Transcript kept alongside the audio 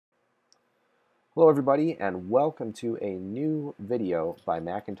Hello everybody and welcome to a new video by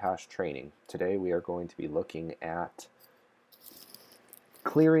Macintosh Training. Today we are going to be looking at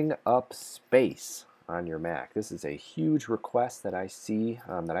clearing up space on your Mac. This is a huge request that I see,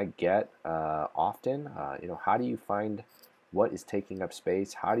 that I get often. How do you find what is taking up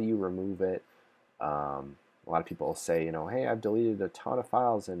space? How do you remove it? A lot of people say, hey, I've deleted a ton of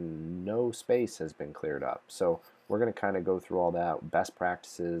files and no space has been cleared up. So we're going to kind of go through all that, best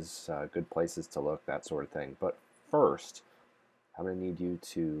practices, good places to look, that sort of thing. But first, I'm going to need you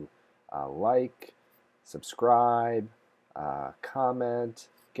to like, subscribe, comment,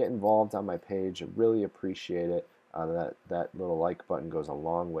 get involved on my page. I really appreciate it. That little like button goes a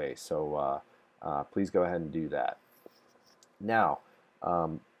long way. So please go ahead and do that. Now,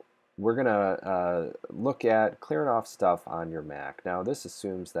 um, we're going to look at clearing off stuff on your Mac. Now, this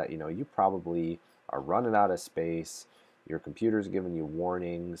assumes that you probably are running out of space. Your computer's giving you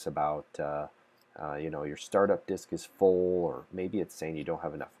warnings about your startup disk is full, or maybe it's saying you don't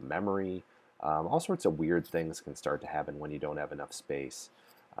have enough memory. All sorts of weird things can start to happen when you don't have enough space.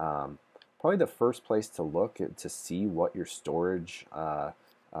 Probably the first place to look to see what your storage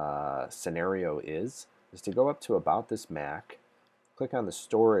scenario is to go up to About This Mac, click on the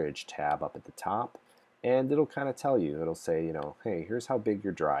Storage tab up at the top, and it'll kind of tell you. It'll say, hey, here's how big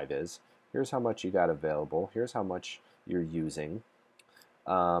your drive is, here's how much you got available, here's how much you're using,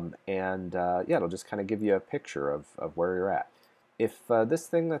 yeah, it'll just kind of give you a picture of where you're at. If this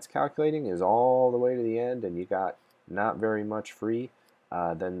thing that's calculating is all the way to the end and you got not very much free,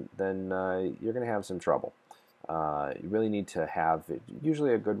 then you're going to have some trouble. You really need to have,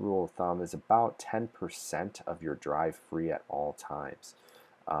 usually a good rule of thumb is about 10% of your drive free at all times.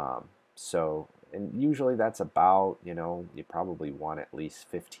 And usually that's about, you probably want at least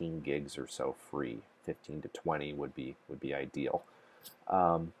 15 gigs or so free. 15 to 20 would be ideal.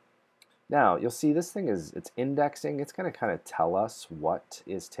 Now you'll see this thing it's indexing. It's going to kind of tell us what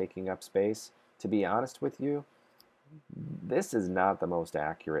is taking up space. To be honest with you, this is not the most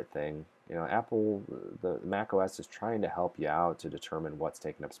accurate thing. Apple, the Mac OS is trying to help you out to determine what's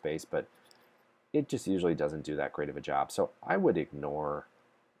taking up space, but it just usually doesn't do that great of a job. So I would ignore,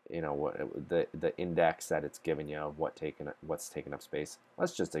 what the index that it's giving you of what's taking up space.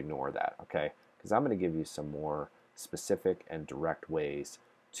 Let's just ignore that, okay? Because I'm going to give you some more specific and direct ways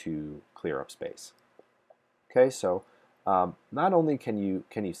to clear up space. Okay, so not only can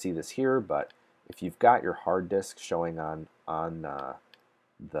you see this here, but if you've got your hard disk showing on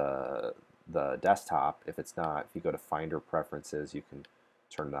the desktop, if it's not, if you go to Finder Preferences, you can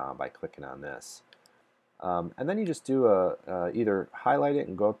turn it on by clicking on this. And then you just do either highlight it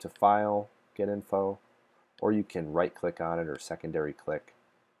and go up to File, Get Info, or you can right-click on it or secondary click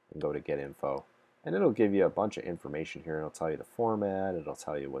and go to Get Info. And it'll give you a bunch of information here. It'll tell you the format, it'll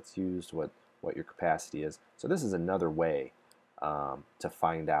tell you what's used, what your capacity is. So this is another way to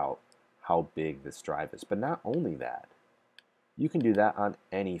find out how big this drive is. But not only that, you can do that on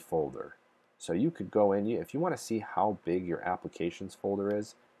any folder. So you could go in, if you want to see how big your applications folder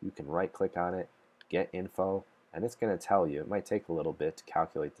is, you can right click on it, get info, and it's going to tell you. It might take a little bit to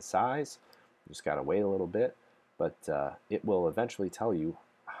calculate the size. You just got to wait a little bit, but it will eventually tell you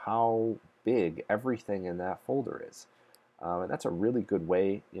how big everything in that folder is. And that's a really good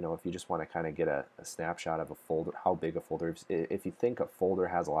way, if you just want to kind of get a snapshot of a folder, how big a folder is. If you think a folder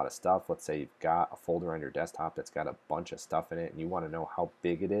has a lot of stuff, let's say you've got a folder on your desktop that's got a bunch of stuff in it and you want to know how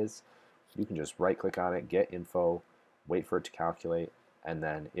big it is, you can just right click on it, get info, wait for it to calculate, and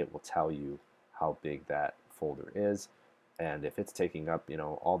then it will tell you how big that folder is. And if it's taking up,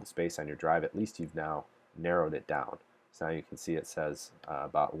 all the space on your drive, at least you've now narrowed it down. So now you can see it says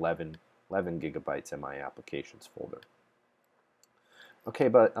about 11 gigabytes in my applications folder. Okay,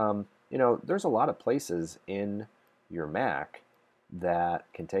 but there's a lot of places in your Mac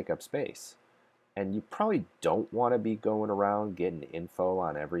that can take up space. And you probably don't want to be going around getting info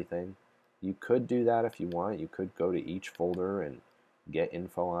on everything. You could do that if you want. You could go to each folder and get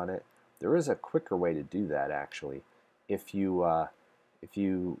info on it. There is a quicker way to do that, actually. If you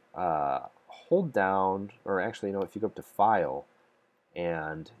hold down, or actually, if you go up to File,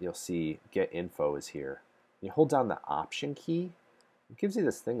 and you'll see Get Info is here. You hold down the Option key. It gives you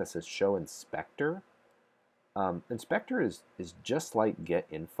this thing that says Show Inspector. Inspector is just like Get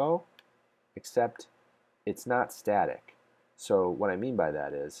Info, except it's not static. So what I mean by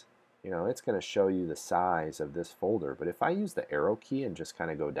that is, it's going to show you the size of this folder. But if I use the arrow key and just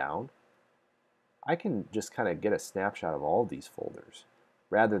kind of go down, I can just kind of get a snapshot of all these folders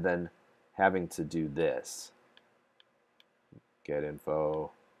rather than having to do this. Get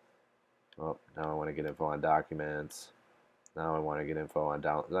info. Oh, now I want to get info on documents. Now I want to get info on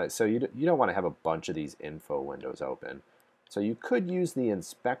down. So you don't want to have a bunch of these info windows open. So you could use the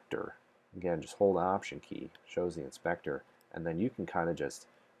inspector. Again, just hold Option key, shows the inspector, and then you can kind of just,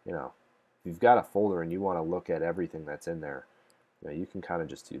 you know, if you've got a folder and you want to look at everything that's in there, you can kind of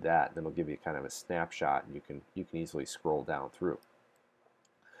just do that. And then it'll give you kind of a snapshot, and you can easily scroll down through.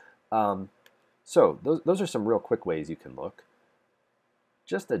 So those are some real quick ways you can look.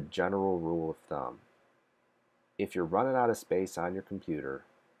 Just a general rule of thumb. If you're running out of space on your computer,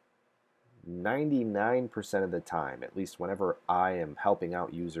 99% of the time, at least whenever I am helping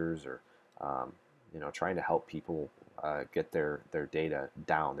out users or trying to help people get their data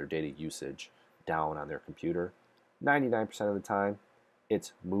down, their data usage down on their computer, 99% of the time,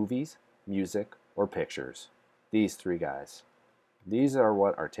 it's movies, music, or pictures. These three guys. These are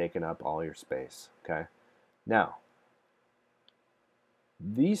what are taking up all your space. Okay. Now,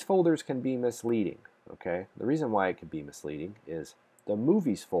 these folders can be misleading. Okay. The reason why it can be misleading is the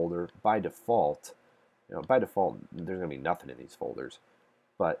movies folder by default. By default, there's going to be nothing in these folders.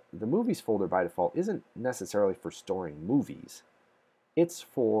 But the movies folder by default isn't necessarily for storing movies. It's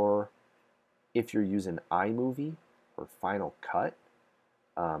for if you're using iMovie or Final Cut,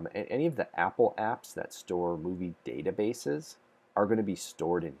 and any of the Apple apps that store movie databases are going to be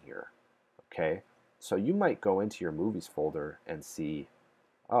stored in here. Okay, so you might go into your movies folder and see,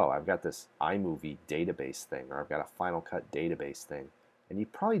 oh, I've got this iMovie database thing, or I've got a Final Cut database thing, and you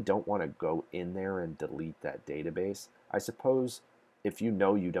probably don't want to go in there and delete that database. I suppose if you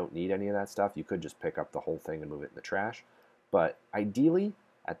know you don't need any of that stuff, you could just pick up the whole thing and move it in the trash. But ideally,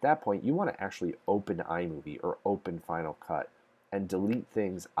 at that point, you want to actually open iMovie or open Final Cut and delete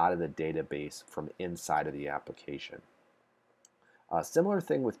things out of the database from inside of the application. Similar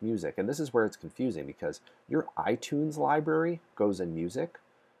thing with music, and this is where it's confusing because your iTunes library goes in music,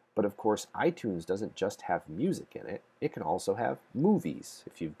 but of course iTunes doesn't just have music in it, it can also have movies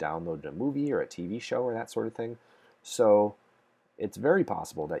if you've downloaded a movie or a TV show or that sort of thing. So it's very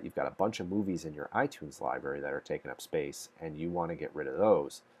possible that you've got a bunch of movies in your iTunes library that are taking up space and you want to get rid of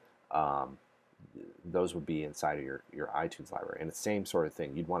those. Those would be inside of your iTunes library. And it's the same sort of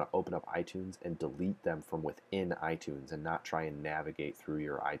thing. You'd want to open up iTunes and delete them from within iTunes and not try and navigate through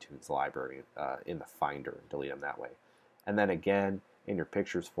your iTunes library in the Finder and delete them that way. And then again, in your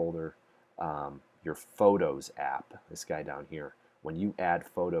Pictures folder, your Photos app, this guy down here, when you add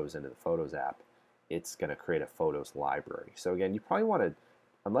photos into the Photos app, it's going to create a Photos library. So again, you probably want to,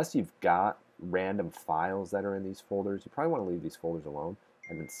 unless you've got random files that are in these folders, you probably want to leave these folders alone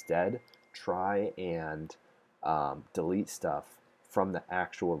and instead try and delete stuff from the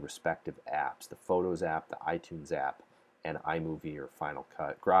actual respective apps, the Photos app, the iTunes app, and iMovie or Final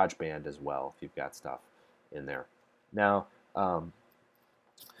Cut, GarageBand as well if you've got stuff in there. Now,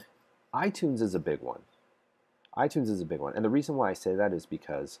 iTunes is a big one. iTunes is a big one, and the reason why I say that is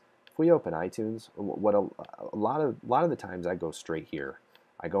because if we open iTunes, what a lot of the times I go straight here.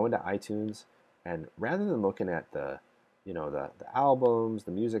 I go into iTunes, and rather than looking at the albums,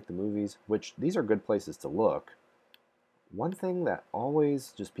 the music, the movies, which these are good places to look, one thing that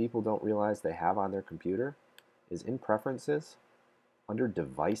always just people don't realize they have on their computer is in Preferences, under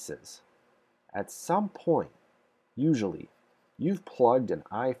Devices. At some point, usually, you've plugged an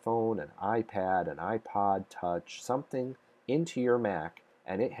iPhone, an iPad, an iPod Touch, something into your Mac,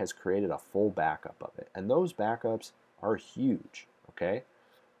 and it has created a full backup of it. And those backups are huge, okay?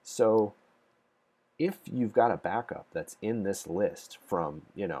 So if you've got a backup that's in this list from,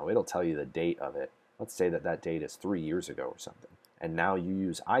 it'll tell you the date of it. Let's say that date is 3 years ago or something, and now you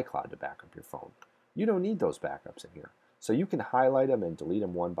use iCloud to back up your phone. You don't need those backups in here. So you can highlight them and delete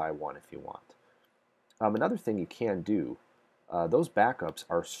them one by one if you want. Another thing you can do, those backups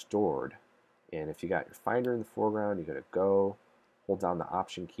are stored, and if you got your Finder in the foreground, you got to go, hold down the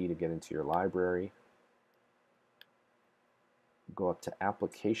Option key to get into your library, go up to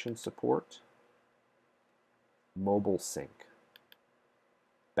Application Support, Mobile Sync,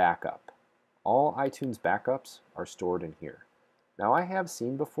 Backup. All iTunes backups are stored in here. Now I have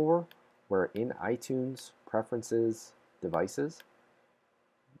seen before where in iTunes Preferences, Devices,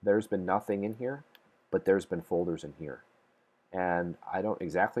 there's been nothing in here, but there's been folders in here. And I don't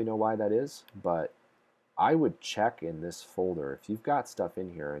exactly know why that is, but I would check in this folder. If you've got stuff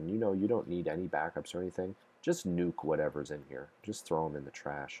in here and you know you don't need any backups or anything, just nuke whatever's in here. Just throw them in the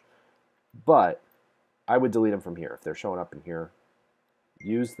trash. But I would delete them from here. If they're showing up in here,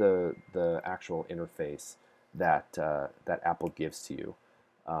 use the actual interface that that Apple gives to you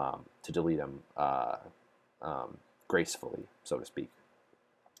to delete them gracefully, so to speak.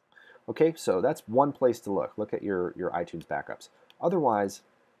 Okay, so that's one place to look. Look at your iTunes backups. Otherwise,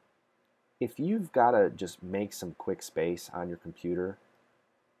 if you've got to just make some quick space on your computer,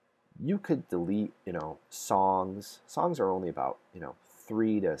 you could delete, songs. Songs are only about,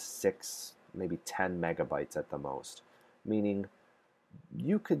 3 to 6, maybe 10 megabytes at the most, meaning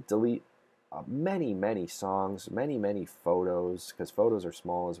you could delete many, many songs, many, many photos, because photos are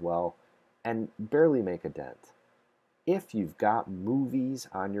small as well, and barely make a dent. If you've got movies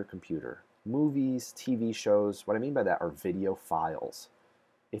on your computer, movies, TV shows, what I mean by that are video files.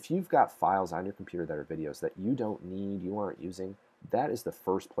 If you've got files on your computer that are videos that you don't need, you aren't using, that is the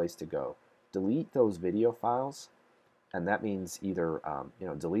first place to go. Delete those video files, and that means either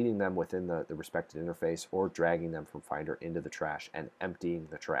deleting them within the respected interface or dragging them from Finder into the trash and emptying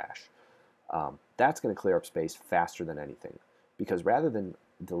the trash. That's going to clear up space faster than anything, because rather than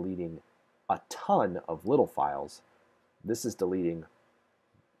deleting a ton of little files, this is deleting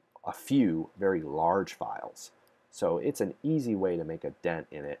a few very large files. So it's an easy way to make a dent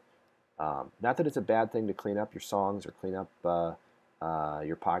in it. Not that it's a bad thing to clean up your songs or clean up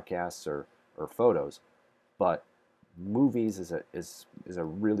your podcasts or photos, but movies is a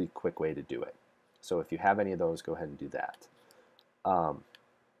really quick way to do it. So if you have any of those, go ahead and do that.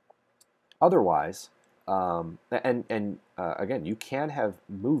 Otherwise, again, you can have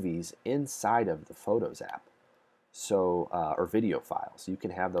movies inside of the Photos app, so or video files. You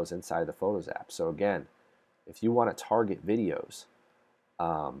can have those inside the Photos app. So again, if you want to target videos,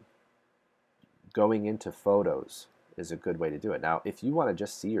 going into Photos is a good way to do it. Now, if you want to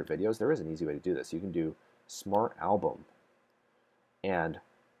just see your videos, there is an easy way to do this. You can do Smart Album, and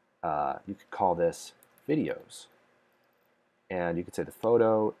you could call this Videos. And you could say the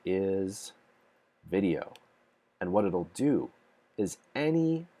photo is video. And what it'll do is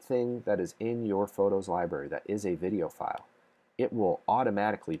anything that is in your Photos library that is a video file, it will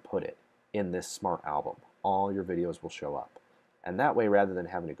automatically put it in this Smart Album. All your videos will show up. And that way, rather than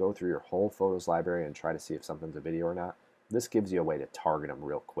having to go through your whole Photos library and try to see if something's a video or not, this gives you a way to target them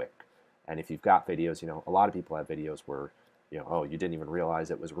real quick. And if you've got videos, a lot of people have videos where, oh, you didn't even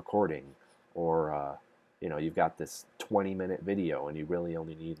realize it was recording, or you've got this 20-minute video and you really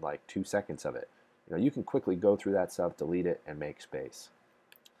only need like 2 seconds of it. You can quickly go through that stuff, delete it, and make space.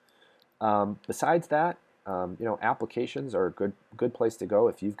 Besides that, applications are a good place to go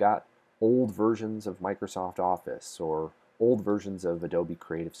if you've got old versions of Microsoft Office or old versions of Adobe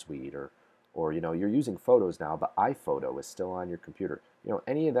Creative Suite, or you're using Photos now, but iPhoto is still on your computer.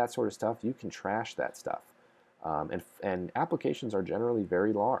 Any of that sort of stuff, you can trash that stuff. And applications are generally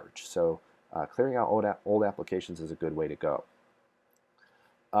very large, so clearing out old applications is a good way to go.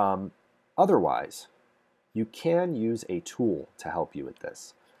 Otherwise, you can use a tool to help you with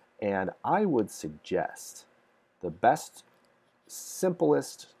this. And I would suggest the best,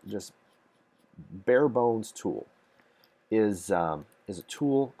 simplest, just bare bones tool is a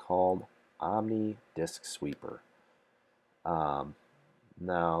tool called Omni Disk Sweeper.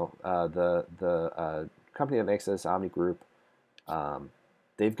 Now, the company that makes this, Omni Group,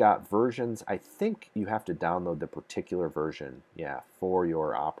 they've got versions. I think you have to download the particular version, for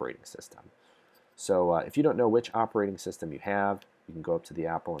your operating system. So if you don't know which operating system you have, you can go up to the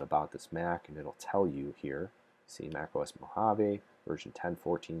Apple and About This Mac, and it'll tell you here. See macOS Mojave, version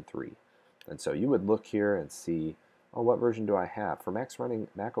 10.14.3. And so you would look here and see, oh, what version do I have? For Macs running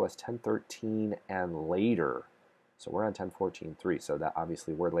macOS 10.13 and later. So we're on 10.14.3, so that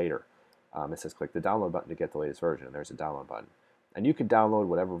obviously we're later. It says click the download button to get the latest version, and there's a download button. And you can download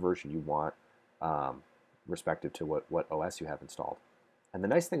whatever version you want, respective to what OS you have installed. And the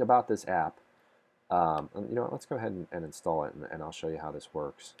nice thing about this app, let's go ahead and install it, and I'll show you how this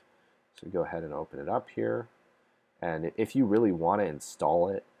works. So go ahead and open it up here. And if you really want to install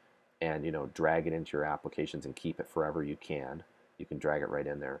it and drag it into your applications and keep it forever, you can. You can drag it right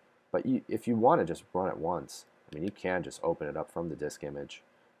in there. But if you want to just run it once, you can just open it up from the disk image,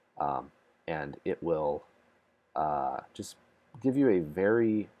 and it will just give you a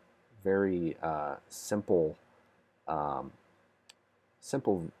very, very simple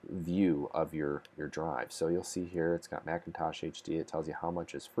view of your drive. So you'll see here it's got Macintosh HD. It tells you how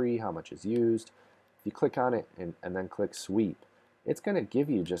much is free, how much is used. If you click on it and then click Sweep, it's going to give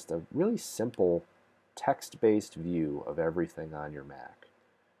you just a really simple text-based view of everything on your Mac.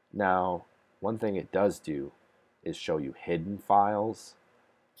 Now, one thing it does do is show you hidden files,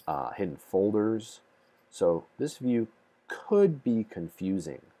 hidden folders. So this view could be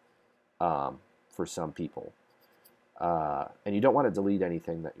confusing for some people. And you don't want to delete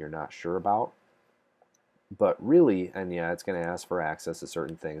anything that you're not sure about. But really, and it's going to ask for access to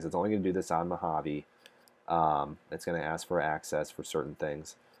certain things. It's only going to do this on Mojave. It's going to ask for access for certain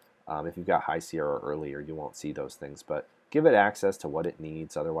things. If you've got High Sierra earlier, you won't see those things. But give it access to what it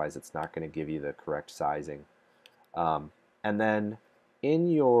needs, otherwise it's not going to give you the correct sizing. And then in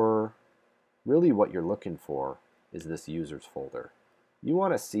your, really what you're looking for is this users folder. You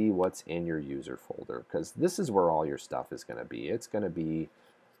want to see what's in your user folder, because this is where all your stuff is going to be. It's going to be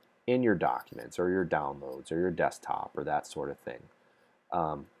in your documents or your downloads or your desktop or that sort of thing.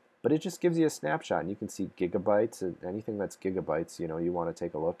 But it just gives you a snapshot, and you can see gigabytes, and anything that's gigabytes, you want to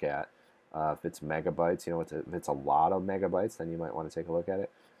take a look at. If it's megabytes, if it's a lot of megabytes, then you might want to take a look at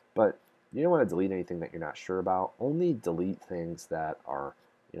it. But you don't want to delete anything that you're not sure about. Only delete things that are,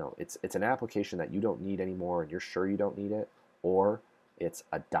 it's an application that you don't need anymore and you're sure you don't need it, or it's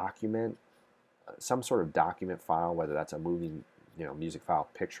a document, some sort of document file, whether that's a movie, music file,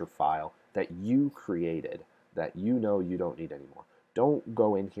 picture file that you created that you don't need anymore. Don't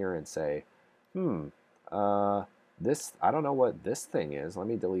go in here and say, this, I don't know what this thing is, let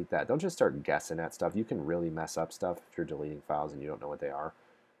me delete that. Don't just start guessing at stuff. You can really mess up stuff if you're deleting files and you don't know what they are.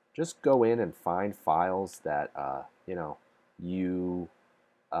 Just go in and find files that you know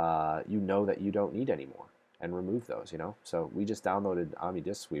that you don't need anymore, and remove those. So we just downloaded Omni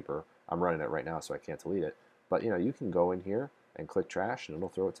Disk Sweeper. I'm running it right now, so I can't delete it. But you can go in here and click trash, and it'll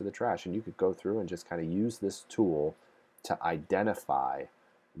throw it to the trash. And you could go through and just kind of use this tool to identify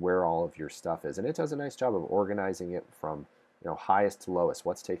where all of your stuff is, and it does a nice job of organizing it from highest to lowest,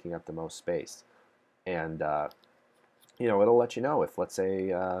 what's taking up the most space. And it'll let you know if, let's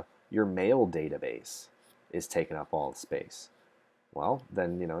say, your mail database is taking up all the space. Well,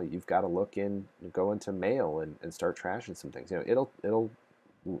 then you've got to go into mail and start trashing some things. It'll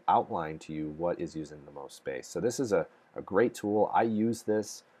outline to you what is using the most space. So this is a great tool. I use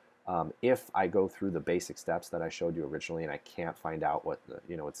this if I go through the basic steps that I showed you originally and I can't find out what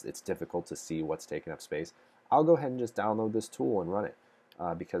it's difficult to see what's taking up space. I'll go ahead and just download this tool and run it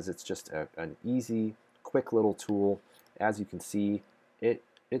because it's just an easy, quick little tool. As you can see,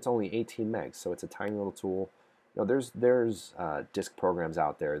 it's only 18 megs, so it's a tiny little tool. There's disk programs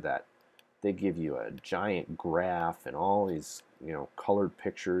out there that they give you a giant graph and all these colored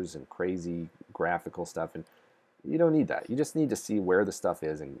pictures and crazy graphical stuff, and you don't need that. You just need to see where the stuff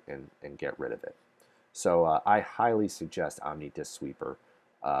is and get rid of it. So I highly suggest Omni Disk Sweeper.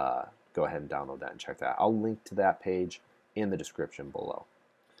 Go ahead and download that and check that out. I'll link to that page in the description below.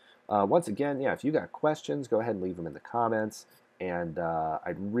 Once again, if you got questions, go ahead and leave them in the comments. And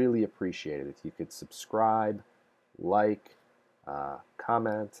I'd really appreciate it if you could subscribe, like,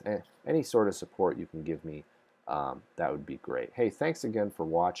 comment, any sort of support you can give me. That would be great. Hey, thanks again for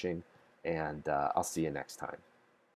watching, and I'll see you next time.